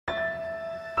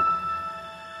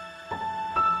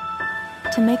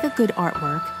To make a good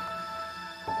artwork,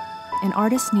 an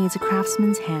artist needs a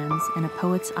craftsman's hands and a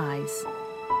poet's eyes.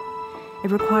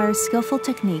 It requires skillful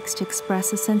techniques to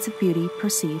express a sense of beauty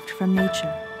perceived from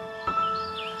nature.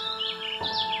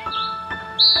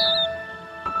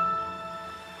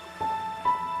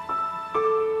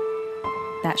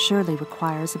 That surely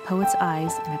requires a poet's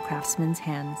eyes and a craftsman's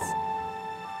hands.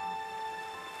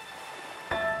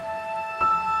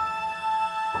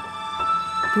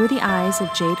 Through the eyes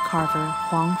of jade carver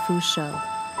Huang Shou.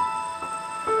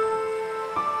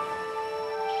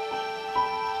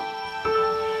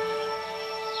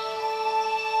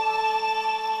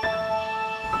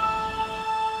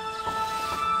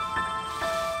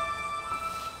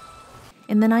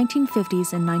 In the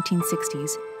 1950s and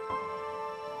 1960s,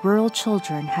 rural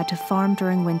children had to farm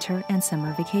during winter and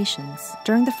summer vacations.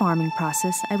 During the farming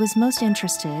process, I was most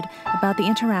interested about the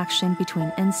interaction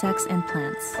between insects and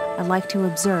plants. I like to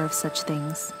observe such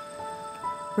things.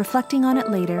 Reflecting on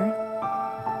it later,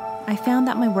 I found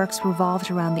that my works revolved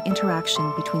around the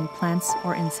interaction between plants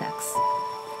or insects.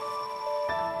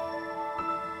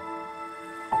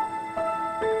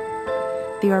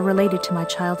 They are related to my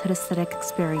childhood aesthetic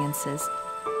experiences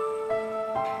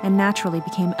and naturally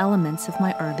became elements of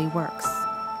my early works.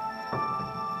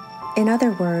 In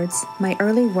other words, my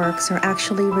early works are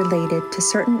actually related to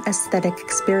certain aesthetic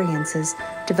experiences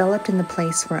developed in the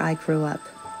place where I grew up.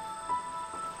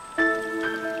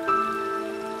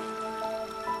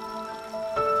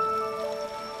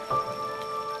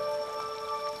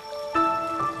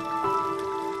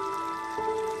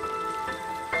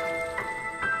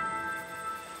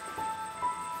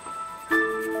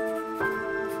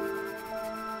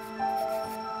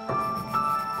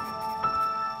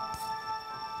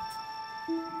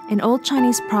 An old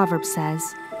Chinese proverb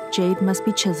says, "Jade must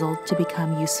be chiseled to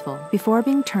become useful." Before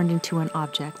being turned into an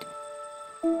object,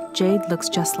 jade looks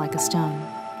just like a stone.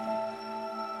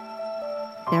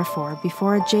 Therefore,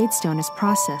 before a jade stone is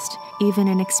processed, even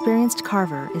an experienced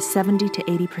carver is 70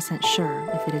 to 80% sure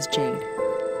if it is jade.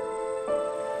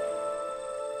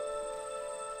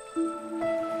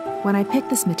 When I picked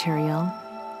this material,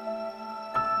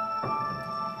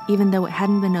 even though it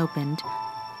hadn't been opened,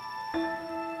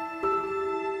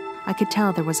 I could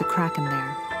tell there was a crack in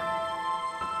there.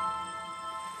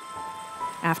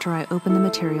 After I opened the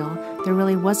material, there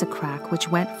really was a crack which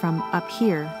went from up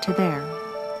here to there.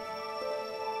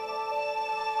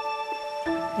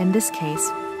 In this case,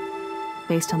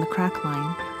 based on the crack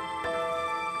line,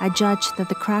 I judged that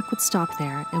the crack would stop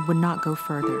there and would not go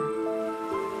further.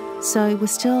 So it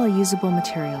was still a usable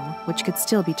material which could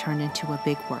still be turned into a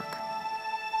big work.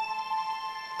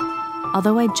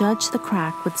 Although I judged the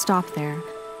crack would stop there,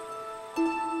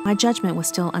 my judgment was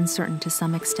still uncertain to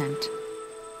some extent.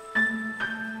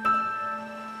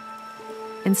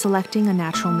 In selecting a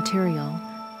natural material,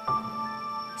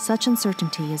 such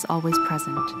uncertainty is always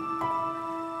present.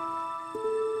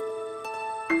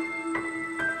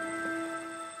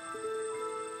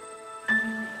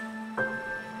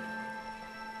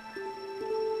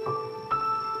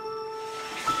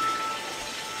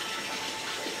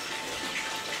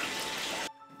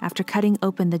 After cutting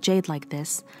open the jade like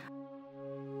this,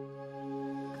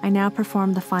 I now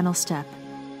perform the final step,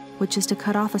 which is to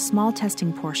cut off a small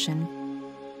testing portion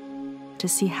to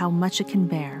see how much it can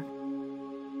bear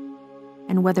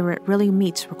and whether it really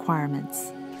meets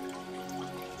requirements.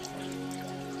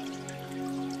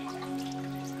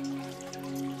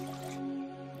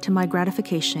 To my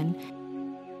gratification,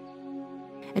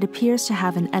 it appears to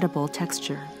have an edible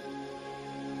texture.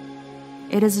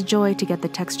 It is a joy to get the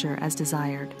texture as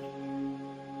desired.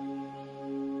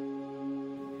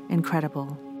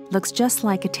 Incredible. Looks just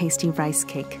like a tasty rice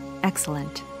cake.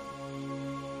 Excellent.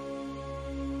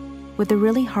 With a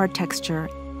really hard texture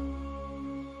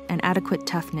and adequate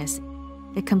toughness,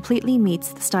 it completely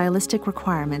meets the stylistic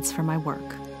requirements for my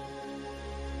work.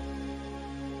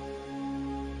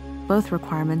 Both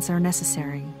requirements are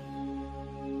necessary.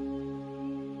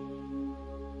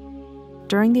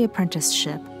 During the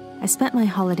apprenticeship, I spent my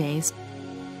holidays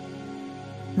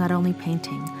not only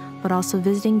painting, but also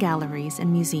visiting galleries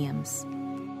and museums.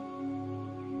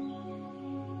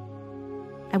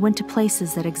 I went to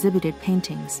places that exhibited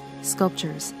paintings,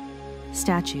 sculptures,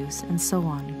 statues, and so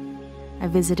on. I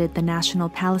visited the National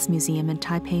Palace Museum in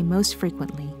Taipei most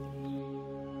frequently.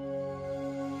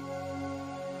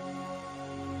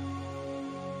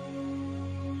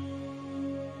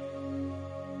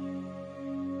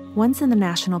 Once in the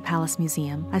National Palace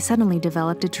Museum, I suddenly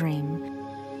developed a dream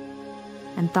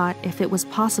and thought if it was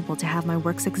possible to have my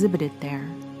works exhibited there.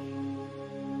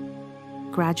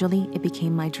 Gradually, it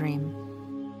became my dream.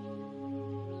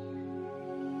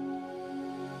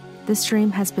 This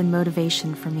dream has been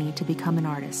motivation for me to become an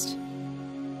artist.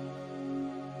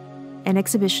 An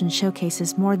exhibition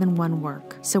showcases more than one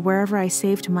work, so wherever I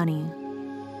saved money,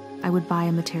 I would buy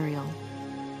a material.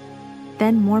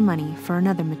 Then more money for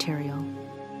another material.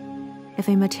 If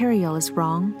a material is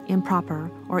wrong, improper,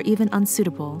 or even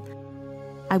unsuitable,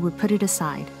 I would put it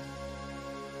aside.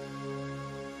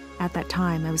 At that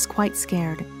time, I was quite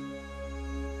scared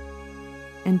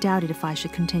and doubted if I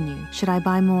should continue. Should I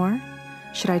buy more?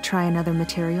 Should I try another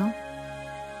material?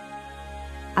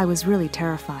 I was really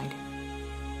terrified.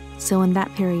 So in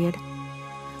that period,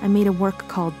 I made a work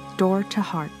called Door to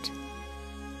Heart.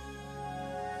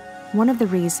 One of the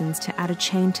reasons to add a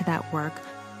chain to that work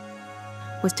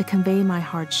was to convey my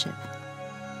hardship.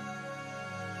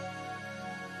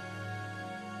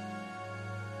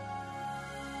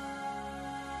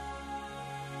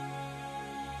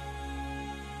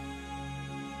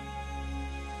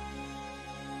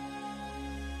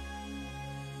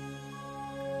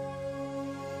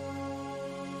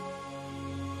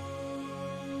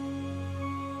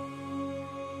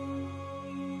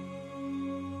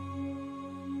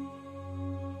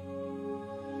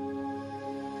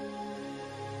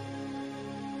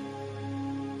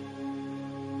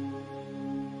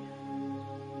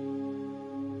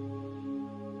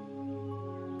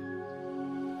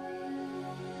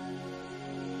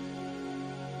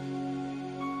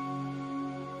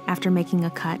 After making a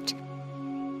cut,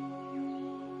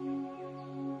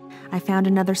 I found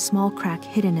another small crack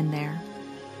hidden in there.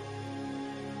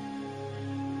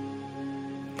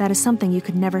 That is something you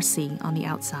could never see on the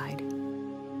outside.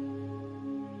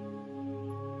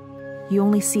 You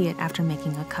only see it after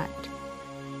making a cut.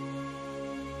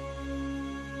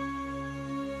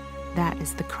 That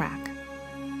is the crack.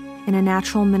 In a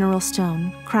natural mineral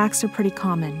stone, cracks are pretty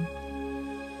common.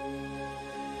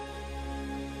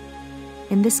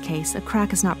 In this case, a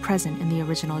crack is not present in the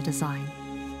original design.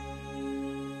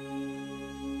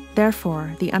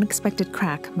 Therefore, the unexpected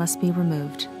crack must be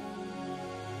removed.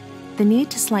 The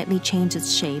need to slightly change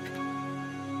its shape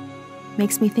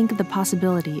makes me think of the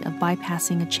possibility of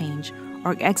bypassing a change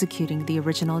or executing the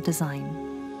original design.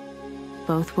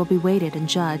 Both will be weighted and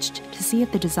judged to see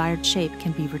if the desired shape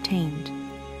can be retained.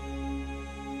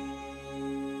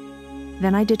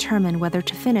 Then I determine whether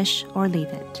to finish or leave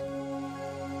it.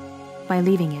 By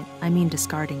leaving it, I mean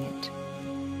discarding it.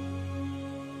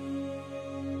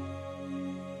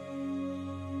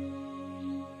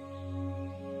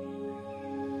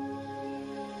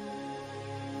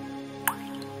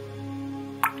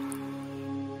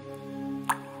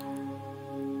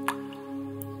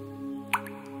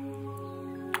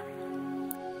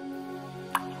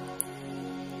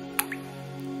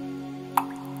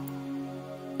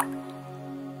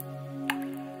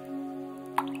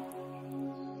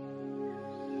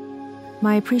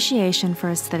 My appreciation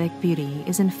for aesthetic beauty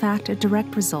is in fact a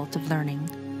direct result of learning,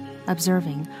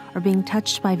 observing, or being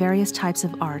touched by various types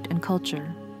of art and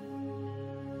culture.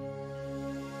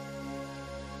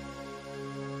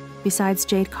 Besides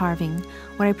jade carving,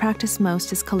 what I practice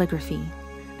most is calligraphy.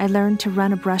 I learned to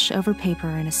run a brush over paper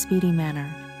in a speedy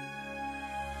manner,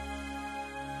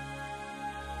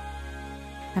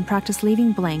 and practice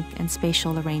leaving blank and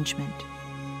spatial arrangement.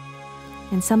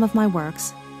 In some of my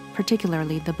works,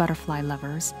 particularly the butterfly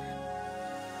lovers,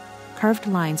 curved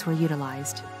lines were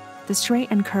utilized. The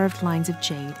straight and curved lines of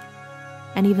jade,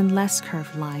 and even less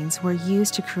curved lines, were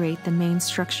used to create the main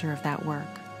structure of that work.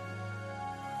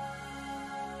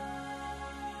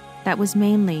 That was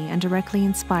mainly and directly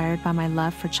inspired by my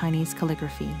love for Chinese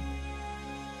calligraphy.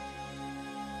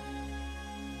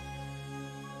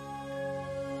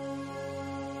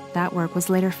 That work was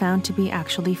later found to be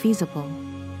actually feasible.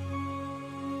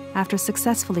 After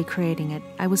successfully creating it,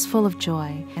 I was full of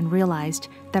joy and realized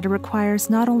that it requires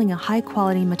not only a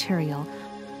high-quality material,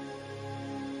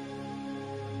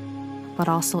 but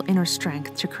also inner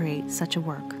strength to create such a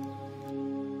work.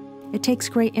 It takes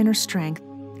great inner strength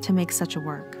to make such a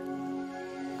work.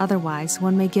 Otherwise,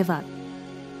 one may give up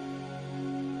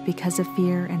because of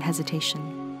fear and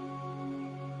hesitation.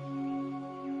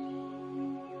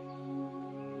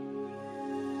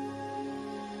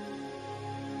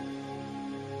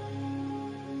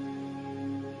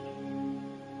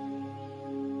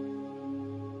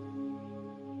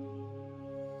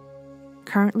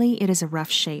 Currently, it is a rough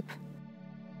shape.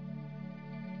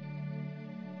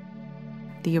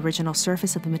 The original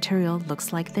surface of the material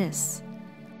looks like this.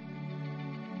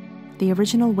 The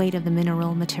original weight of the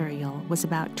mineral material was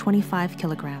about 25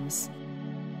 kilograms.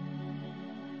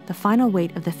 The final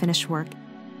weight of the finished work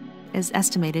is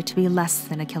estimated to be less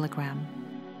than a kilogram.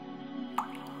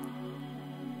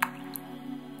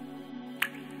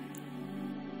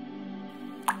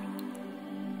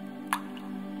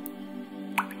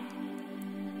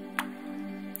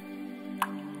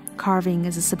 carving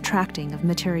is a subtracting of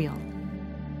material.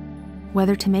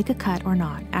 Whether to make a cut or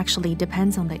not actually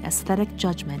depends on the aesthetic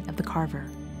judgment of the carver.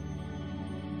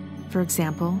 For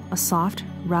example, a soft,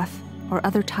 rough, or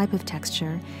other type of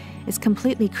texture is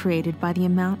completely created by the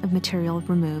amount of material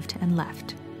removed and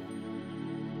left.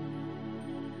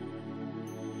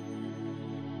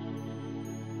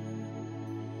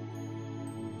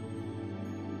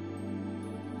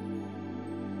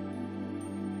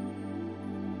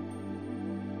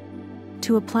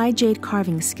 To apply jade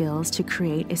carving skills to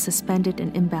create a suspended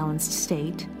and imbalanced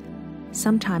state,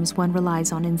 sometimes one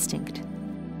relies on instinct.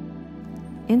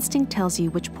 Instinct tells you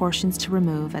which portions to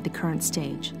remove at the current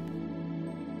stage.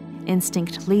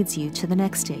 Instinct leads you to the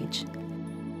next stage.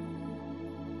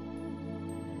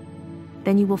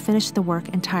 Then you will finish the work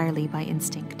entirely by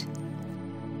instinct.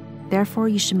 Therefore,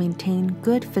 you should maintain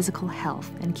good physical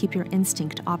health and keep your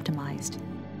instinct optimized.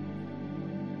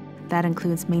 That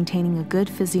includes maintaining a good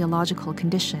physiological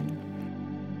condition.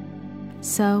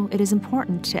 So, it is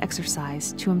important to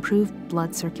exercise to improve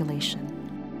blood circulation.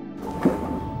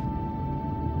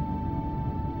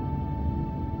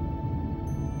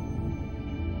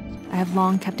 I have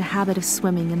long kept a habit of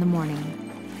swimming in the morning.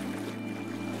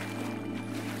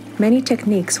 Many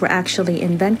techniques were actually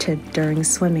invented during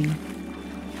swimming.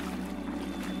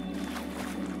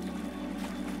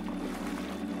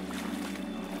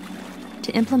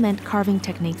 To implement carving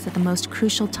techniques at the most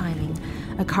crucial timing,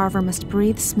 a carver must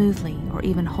breathe smoothly or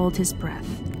even hold his breath.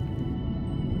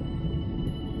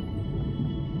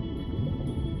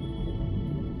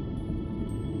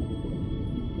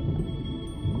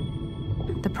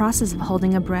 The process of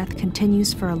holding a breath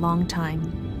continues for a long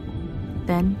time.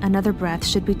 Then another breath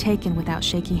should be taken without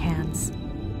shaky hands.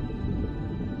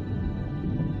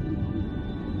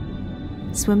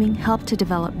 Swimming helped to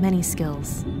develop many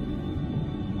skills.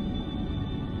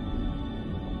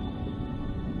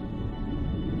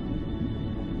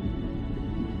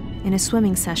 In a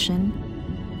swimming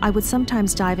session, I would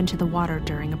sometimes dive into the water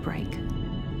during a break.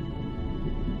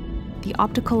 The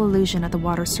optical illusion of the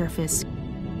water surface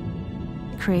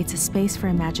creates a space for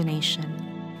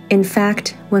imagination. In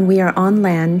fact, when we are on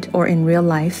land or in real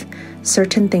life,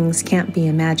 certain things can't be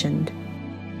imagined.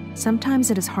 Sometimes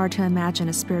it is hard to imagine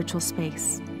a spiritual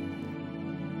space.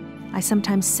 I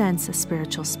sometimes sense a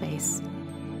spiritual space.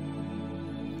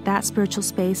 That spiritual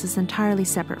space is entirely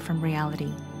separate from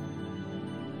reality.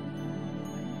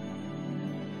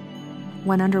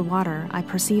 When underwater, I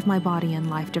perceive my body and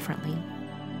life differently.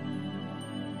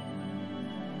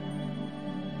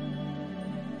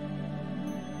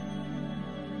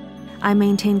 I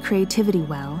maintain creativity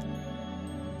well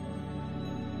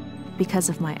because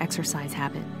of my exercise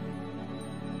habit.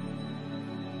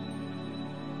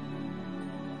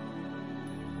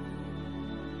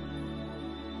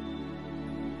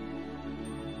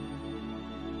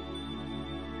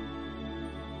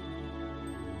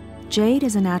 Jade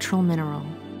is a natural mineral.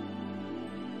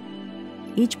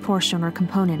 Each portion or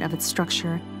component of its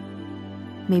structure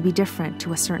may be different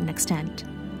to a certain extent.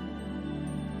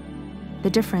 The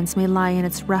difference may lie in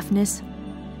its roughness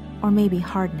or maybe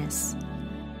hardness.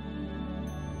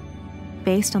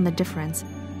 Based on the difference,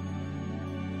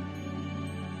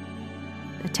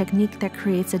 a technique that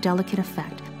creates a delicate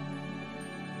effect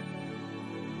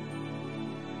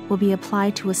will be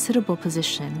applied to a suitable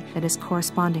position that is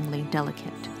correspondingly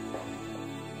delicate.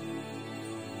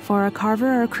 For a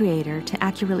carver or creator to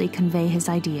accurately convey his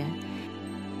idea,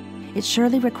 it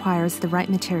surely requires the right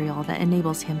material that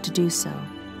enables him to do so.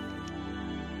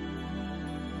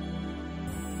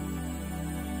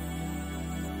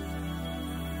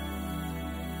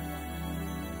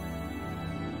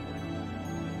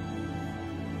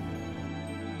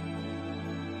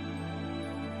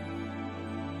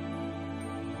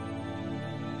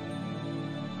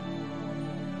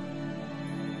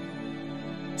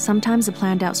 Sometimes a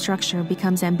planned-out structure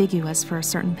becomes ambiguous for a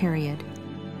certain period.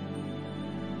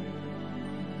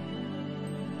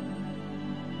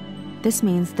 This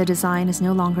means the design is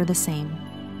no longer the same.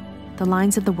 The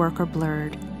lines of the work are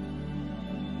blurred,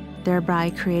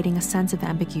 thereby creating a sense of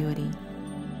ambiguity.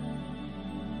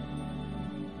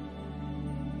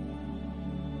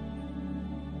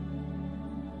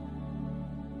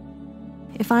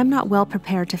 If I'm not well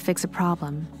prepared to fix a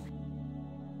problem,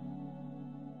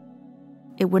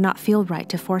 it would not feel right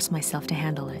to force myself to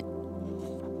handle it.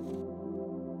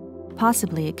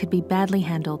 Possibly it could be badly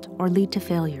handled or lead to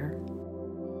failure.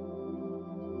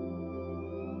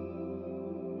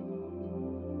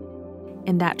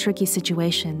 In that tricky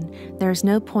situation, there is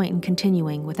no point in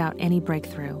continuing without any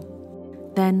breakthrough.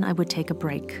 Then I would take a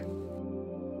break.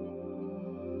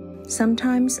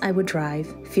 Sometimes I would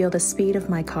drive, feel the speed of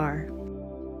my car.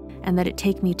 and that it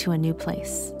take me to a new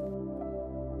place.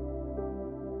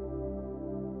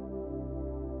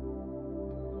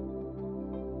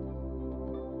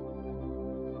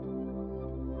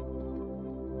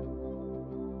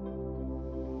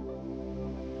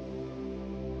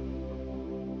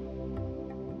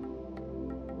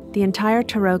 The entire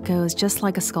Taroko is just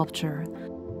like a sculpture,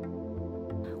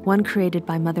 one created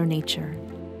by Mother Nature.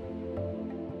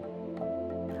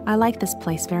 I like this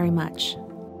place very much.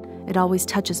 It always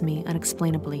touches me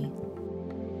unexplainably.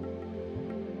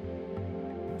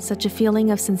 Such a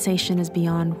feeling of sensation is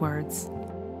beyond words.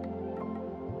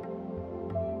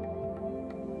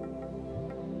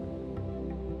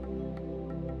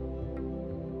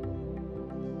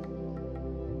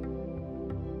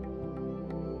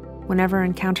 Whenever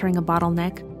encountering a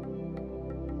bottleneck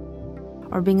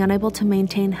or being unable to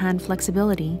maintain hand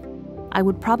flexibility, I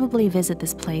would probably visit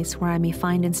this place where I may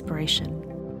find inspiration.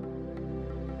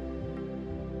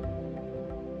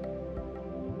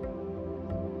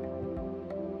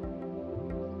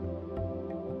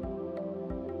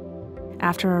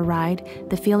 After a ride,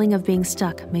 the feeling of being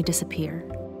stuck may disappear.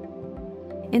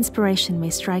 Inspiration may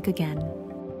strike again.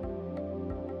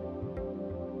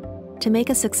 To make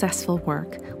a successful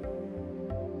work,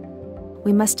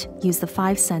 we must use the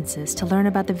 5 senses to learn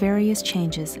about the various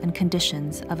changes and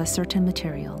conditions of a certain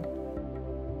material.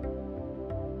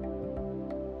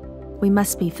 We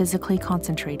must be physically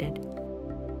concentrated.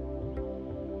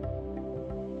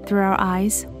 Through our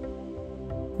eyes,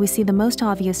 we see the most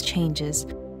obvious changes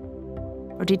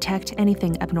or detect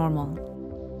anything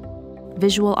abnormal.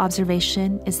 Visual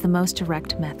observation is the most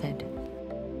direct method.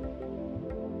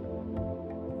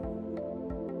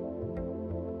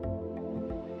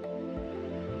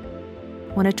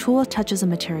 When a tool touches a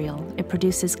material, it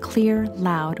produces clear,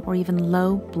 loud, or even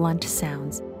low, blunt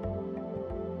sounds,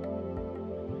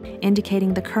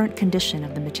 indicating the current condition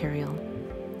of the material.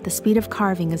 The speed of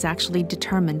carving is actually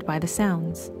determined by the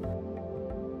sounds.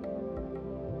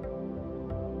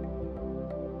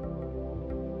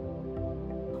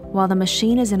 While the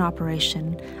machine is in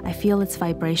operation, I feel its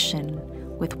vibration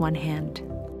with one hand.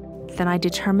 Then I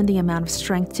determine the amount of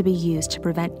strength to be used to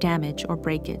prevent damage or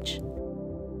breakage.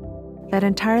 That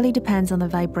entirely depends on the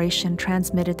vibration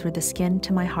transmitted through the skin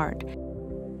to my heart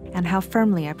and how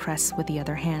firmly I press with the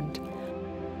other hand.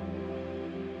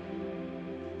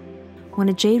 When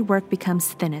a jade work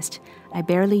becomes thinnest, I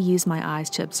barely use my eyes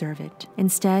to observe it.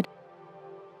 Instead,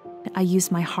 I use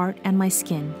my heart and my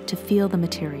skin to feel the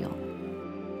material.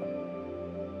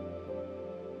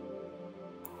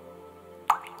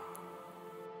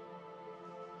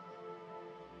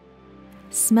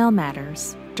 Smell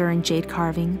matters during jade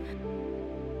carving.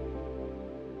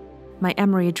 My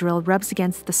emery drill rubs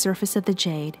against the surface of the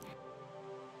jade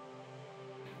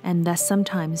and thus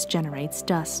sometimes generates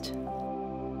dust.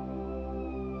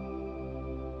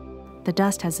 The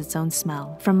dust has its own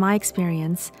smell. From my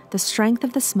experience, the strength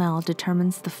of the smell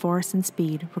determines the force and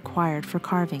speed required for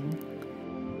carving.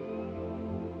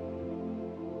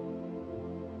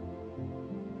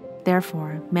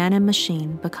 Therefore, man and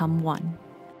machine become one.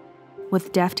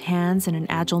 With deft hands and an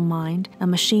agile mind, a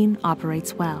machine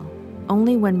operates well.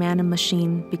 Only when man and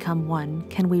machine become one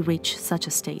can we reach such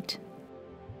a state.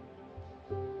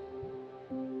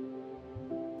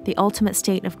 The ultimate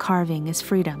state of carving is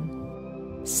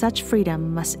freedom. Such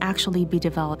freedom must actually be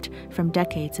developed from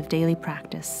decades of daily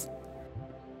practice.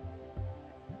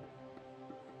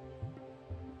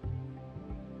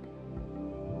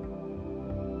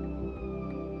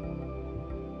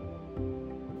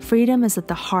 Freedom is at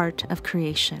the heart of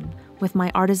creation. With my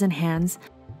artisan hands,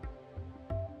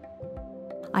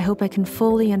 I hope I can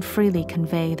fully and freely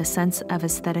convey the sense of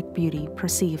aesthetic beauty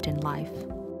perceived in life.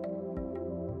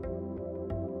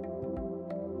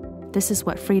 This is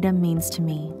what freedom means to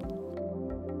me.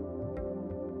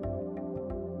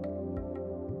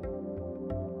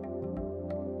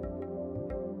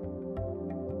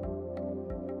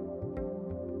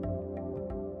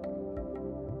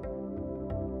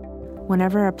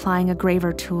 Whenever applying a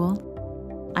graver tool,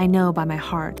 I know by my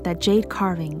heart that jade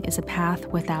carving is a path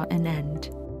without an end.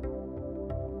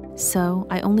 So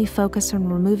I only focus on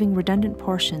removing redundant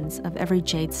portions of every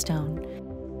jade stone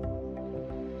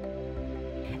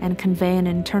and convey an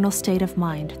internal state of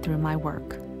mind through my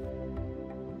work.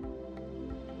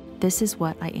 This is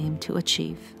what I aim to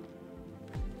achieve.